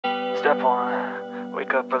Step 1,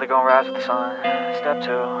 wake up early, gonna rise with the sun. Step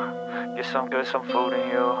 2, get some good, some food in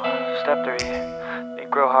you. Step 3, think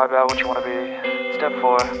real hard about what you wanna be. Step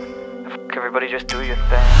 4, fuck everybody, just do your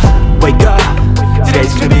thing. Wake up,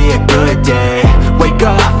 today's gonna be a good day. Wake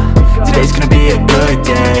up, today's gonna be a good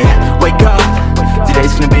day. Wake up,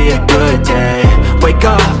 today's gonna be a good day. Wake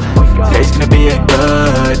up, today's gonna be a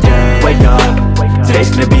good day. Wake up, today's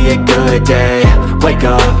gonna be a good day. Wake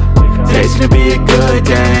up, today's gonna be a good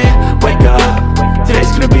day. Wake up,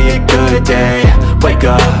 today's gonna be a good day. Wake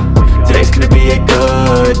up, today's gonna be a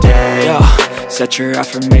good day. Yo, set your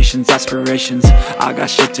affirmations, aspirations. I got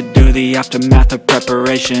shit to do, the aftermath of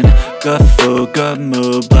preparation. Good food, good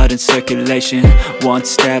mood, blood in circulation. One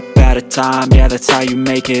step at a time, yeah, that's how you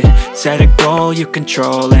make it. Set a goal you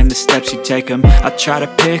control and the steps you take them. I try to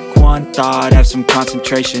pick one thought, have some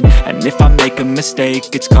concentration. And if I make a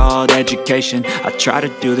mistake, it's called education. I try to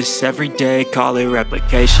do this every day, call it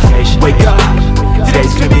replication. Wake up,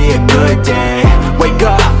 today's gonna be a good day. Wake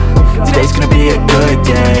up, today's gonna be a good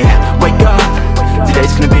day. Wake up,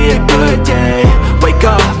 today's gonna be a good day. Wake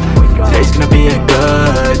up, today's gonna be a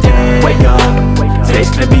good day. Wake up, today's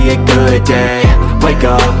gonna be a good day. Wake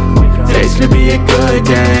up, today's gonna be a good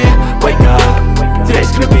day. Wake up,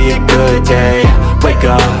 today's gonna be a good day. Wake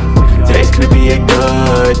up, today's gonna be a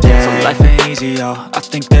good day. So life ain't easy, yo, I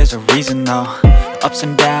think there's a reason though. Ups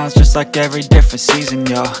and downs, just like every different season,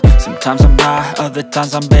 yo. Sometimes I'm high, other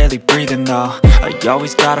times I'm barely breathing, though. I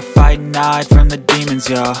always gotta fight and hide from the demons,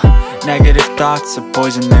 yo. Negative thoughts are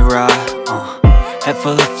poison, they rot. Head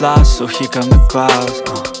full of flies, so here come the clouds.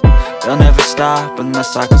 They'll never stop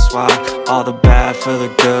unless I can swap all the bad for the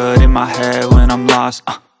good in my head when I'm lost.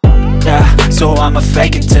 Yeah, so I'ma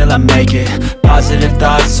fake it till I make it. Positive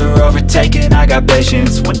thoughts are overtaken, I got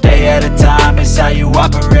patience. One day at a time is how you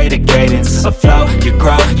operate a cadence. A flow, you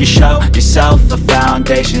grow, you show yourself a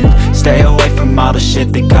foundation. Stay away from all the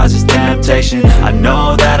shit that causes temptation. I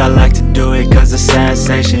know that I like to do it cause it's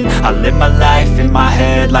sensation. I live my life in my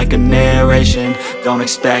head like a narration. Don't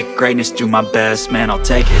expect greatness, do my best, man, I'll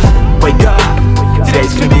take it. Wake up,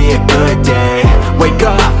 today's gonna be a good day. Wake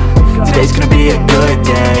up, today's gonna be a good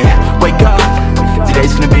day. Wake up,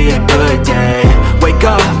 today's gonna be a good day. Wake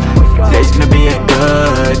up, today's gonna be a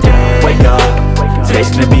good day. Wake up, today's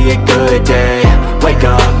gonna be a good day. Wake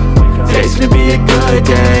up, today's gonna be a good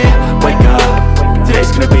day. Wake up, today's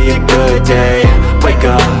gonna be a good day. Wake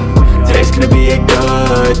up, today's gonna be a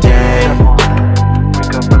good day.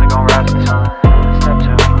 Wake up early, gonna rise with the sun. Step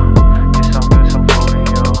 2, get some good, some food in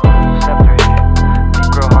you. Step 3,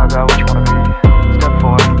 think real hard about what you wanna be. Step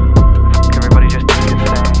 4, fuck everybody, just do your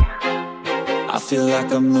thing. I feel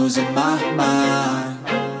like I'm losing my mind.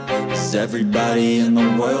 Is everybody in the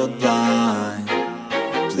world blind?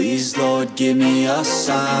 Please, Lord, give me a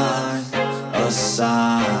sign, a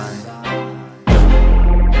sign.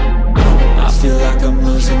 I feel like I'm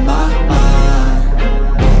losing my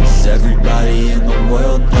mind. Is everybody in the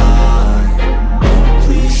world blind?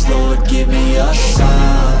 Please, Lord, give me a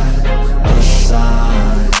sign, a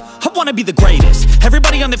sign. I wanna be the greatest.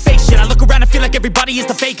 Everybody on the fake shit. I look around and feel like everybody is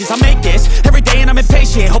the fakest. I make this every day and I'm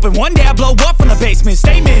impatient, hoping one day I blow up from the basement.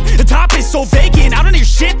 Statement, the top is so vacant. I don't hear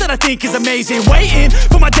shit that I think is amazing. Waiting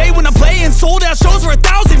for my day when I'm playing sold out shows for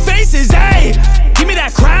 1,000 faces. Hey, give me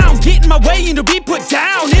that crown, get in my way and to be put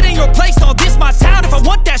down. It ain't your place, no, this my town. If I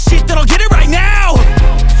want that shit, then I'll get it right now.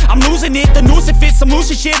 I'm losing it, the noose it fits, some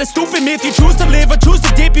losing shit, a stupid myth. You choose to live or choose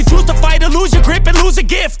to dip, you choose to fight or lose your grip and lose a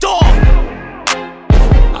gift.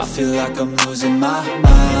 I feel like I'm losing my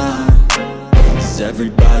mind. Is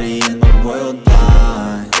everybody in the world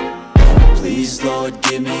blind? Please, Lord,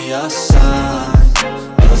 give me a sign,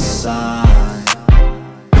 a sign.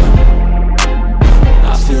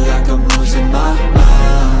 I feel like I'm losing my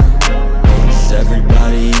mind. Is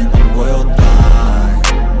everybody in the world blind?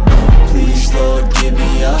 Please, Lord, give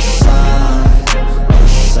me a sign, a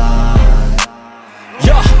sign.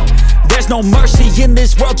 Yeah. There's no mercy in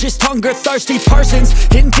this world, just hunger-thirsty persons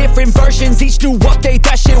in different versions. Each new update,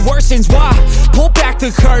 that shit worsens. Why? Pull back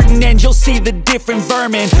the curtain and you'll see the different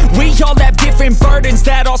vermin. We all have different burdens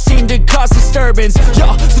that all seem to cause disturbance.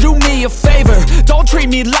 Yo, so do me a favor, don't treat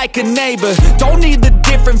me like a neighbor. Don't need the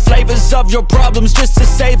different flavors of your problems just to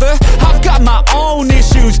savor. I've got my own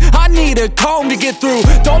issues, I need a comb to get through.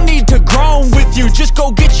 Don't need to groan with you, just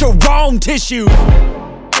go get your own tissue.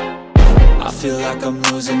 I feel like I'm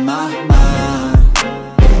losing my mind.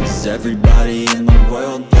 Is everybody in the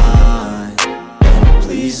world blind?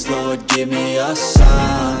 Please, Lord, give me a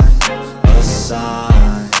sign, a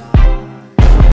sign.